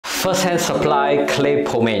Firsthand Supply Clay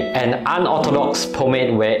Pomade, an unorthodox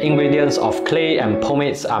pomade where ingredients of clay and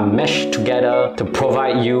pomades are meshed together to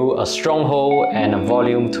provide you a stronghold and a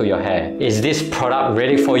volume to your hair. Is this product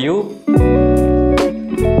ready for you?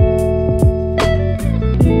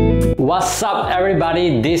 What's up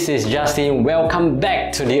everybody, this is Justin. Welcome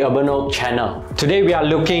back to the Urbano channel. Today we are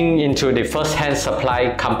looking into the Firsthand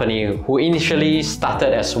Supply company who initially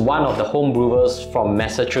started as one of the home brewers from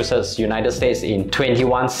Massachusetts, United States in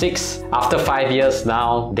 2016. After 5 years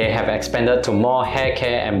now, they have expanded to more hair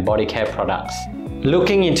care and body care products.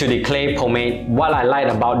 Looking into the clay pomade, what I like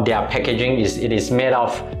about their packaging is it is made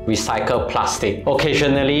of recycled plastic.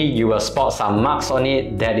 Occasionally, you will spot some marks on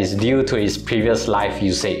it that is due to its previous life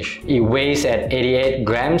usage. It weighs at 88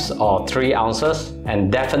 grams or 3 ounces,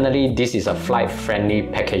 and definitely this is a flight-friendly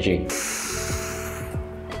packaging.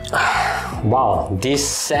 Wow, this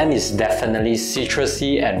scent is definitely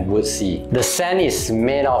citrusy and woodsy. The scent is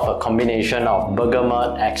made of a combination of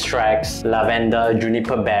bergamot extracts, lavender,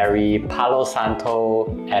 juniper berry, palo santo,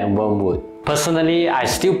 and wormwood. Personally, I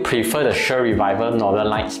still prefer the Sure Revival Northern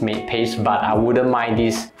Lights Made Paste, but I wouldn't mind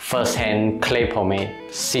this Firsthand Clay Pomade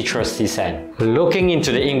citrusy scent. Looking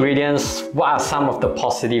into the ingredients, what are some of the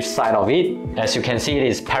positive side of it? As you can see, it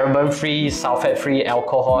is paraben-free, sulfate-free,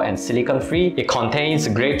 alcohol and silicone-free. It contains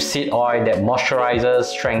grapeseed oil that moisturizes,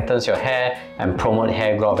 strengthens your hair and promotes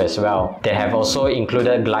hair growth as well. They have also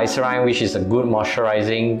included glycerin, which is a good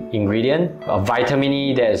moisturizing ingredient, a vitamin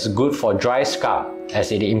E that is good for dry scalp,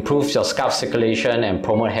 as it improves your scalp circulation and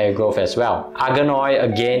promote hair growth as well. Argan oil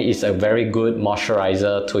again is a very good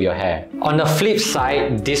moisturizer to your hair. On the flip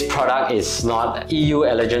side, this product is not EU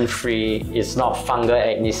allergen free, it's not fungal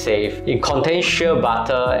acne safe. It contains shea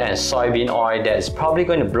butter and soybean oil that is probably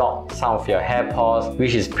going to block some of your hair pores,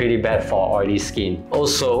 which is pretty bad for oily skin.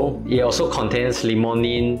 It also contains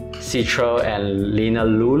limonene, citral and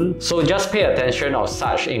linalool. So just pay attention of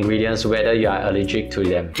such ingredients whether you are allergic to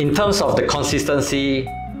them. In terms of the consistency,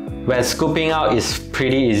 when scooping out is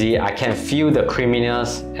pretty easy. I can feel the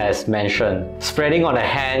creaminess as mentioned. Spreading on the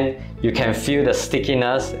hand, you can feel the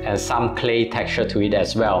stickiness and some clay texture to it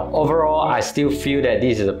as well. Overall, I still feel that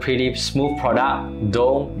this is a pretty smooth product,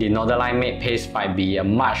 though the Northern Lights Made Paste might be a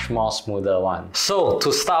much more smoother one. So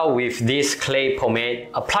to start with this clay pomade,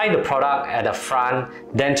 apply the product at the front,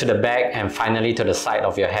 then to the back and finally to the side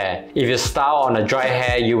of your hair. If you start on the dry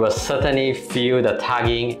hair, you will certainly feel the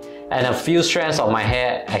tugging and a few strands of my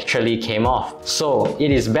hair actually came off. So it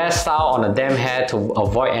is best style on a damp hair to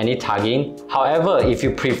avoid any tugging. However, if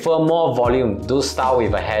you prefer more volume, do style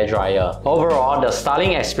with a hairdryer. Overall, the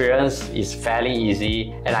styling experience is fairly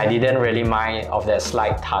easy and I didn't really mind of that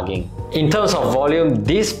slight tugging. In terms of volume,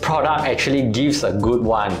 this product actually gives a good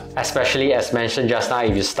one, especially as mentioned just now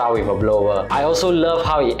if you start with a blower. I also love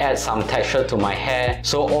how it adds some texture to my hair.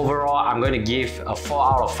 So overall, I'm going to give a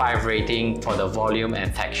 4 out of 5 rating for the volume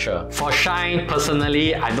and texture. For shine,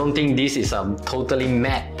 personally, I don't think this is a totally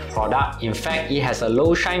matte product. In fact, it has a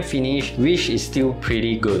low shine finish, which is still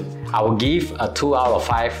pretty good. I will give a 2 out of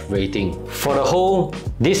 5 rating. For the hold,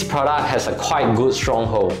 this product has a quite good strong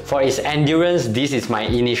hold. For its endurance, this is my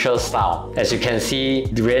initial style. As you can see,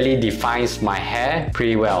 it really defines my hair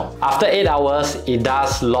pretty well. After 8 hours, it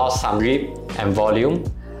does lose some grip and volume,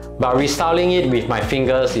 but restyling it with my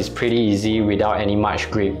fingers is pretty easy without any much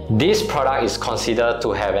grip. This product is considered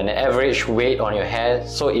to have an average weight on your hair,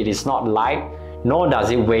 so it is not light, nor does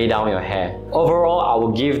it weigh down your hair. Overall, I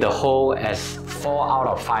will give the whole as 4 out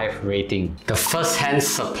of 5 rating. The Firsthand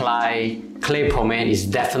Supply Clay Pomade is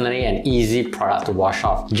definitely an easy product to wash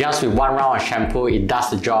off. Just with 1 round of shampoo, it does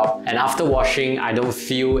the job, and after washing, I don't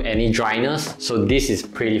feel any dryness, so this is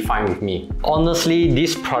pretty fine with me. Honestly,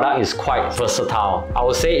 this product is quite versatile. I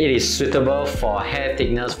would say it is suitable for hair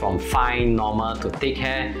thickness from fine, normal to thick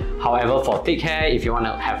hair. However, for thick hair, if you want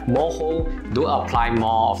to have more hold, do apply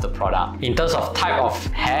more of the product. In terms of type of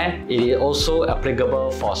hair, it is also applicable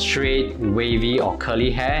for straight, wavy or curly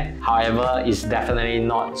hair. However, it's definitely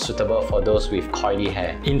not suitable for those with coily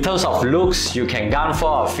hair. In terms of looks, you can gun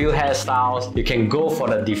for a few hairstyles. You can go for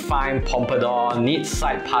the defined pompadour, neat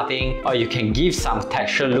side parting, or you can give some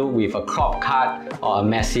texture look with a crop cut or a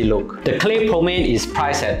messy look. The clay pomade is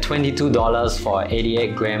priced at $22 for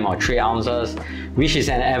 88 gram or 3 ounces, which is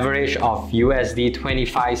an average of USD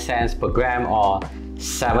 25 cents per gram or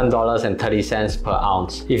 $7.30 per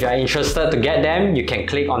ounce. If you are interested to get them, you can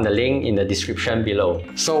click on the link in the description below.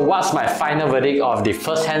 So what's my final verdict of the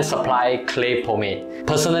Firsthand Supply Clay Pomade?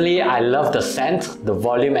 Personally, I love the scent, the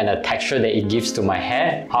volume and the texture that it gives to my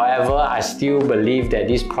hair. However, I still believe that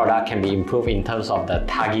this product can be improved in terms of the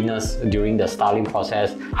tugginess during the styling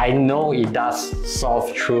process. I know it does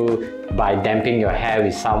solve through by damping your hair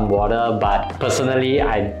with some water, but personally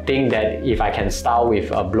I think that if I can style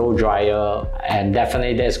with a blow dryer, and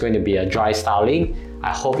definitely there's going to be a dry styling, I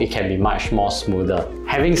hope it can be much more smoother.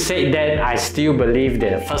 Having said that, I still believe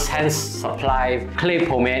that the Firsthand Supply Clay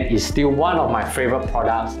Pomade is still one of my favorite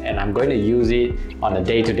products, and I'm going to use it on a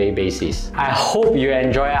day-to-day basis. I hope you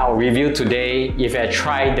enjoy our review today. If you have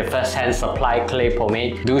tried the Firsthand Supply Clay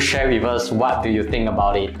Pomade, do share with us what do you think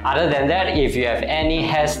about it. Other than that, if you have any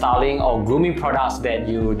hairstyling or grooming products that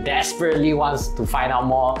you desperately want to find out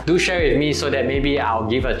more, do share with me so that maybe I'll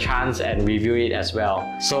give a chance and review it as well.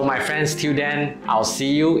 So my friends, till then, I'll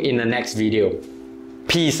see you in the next video.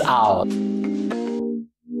 Peace out.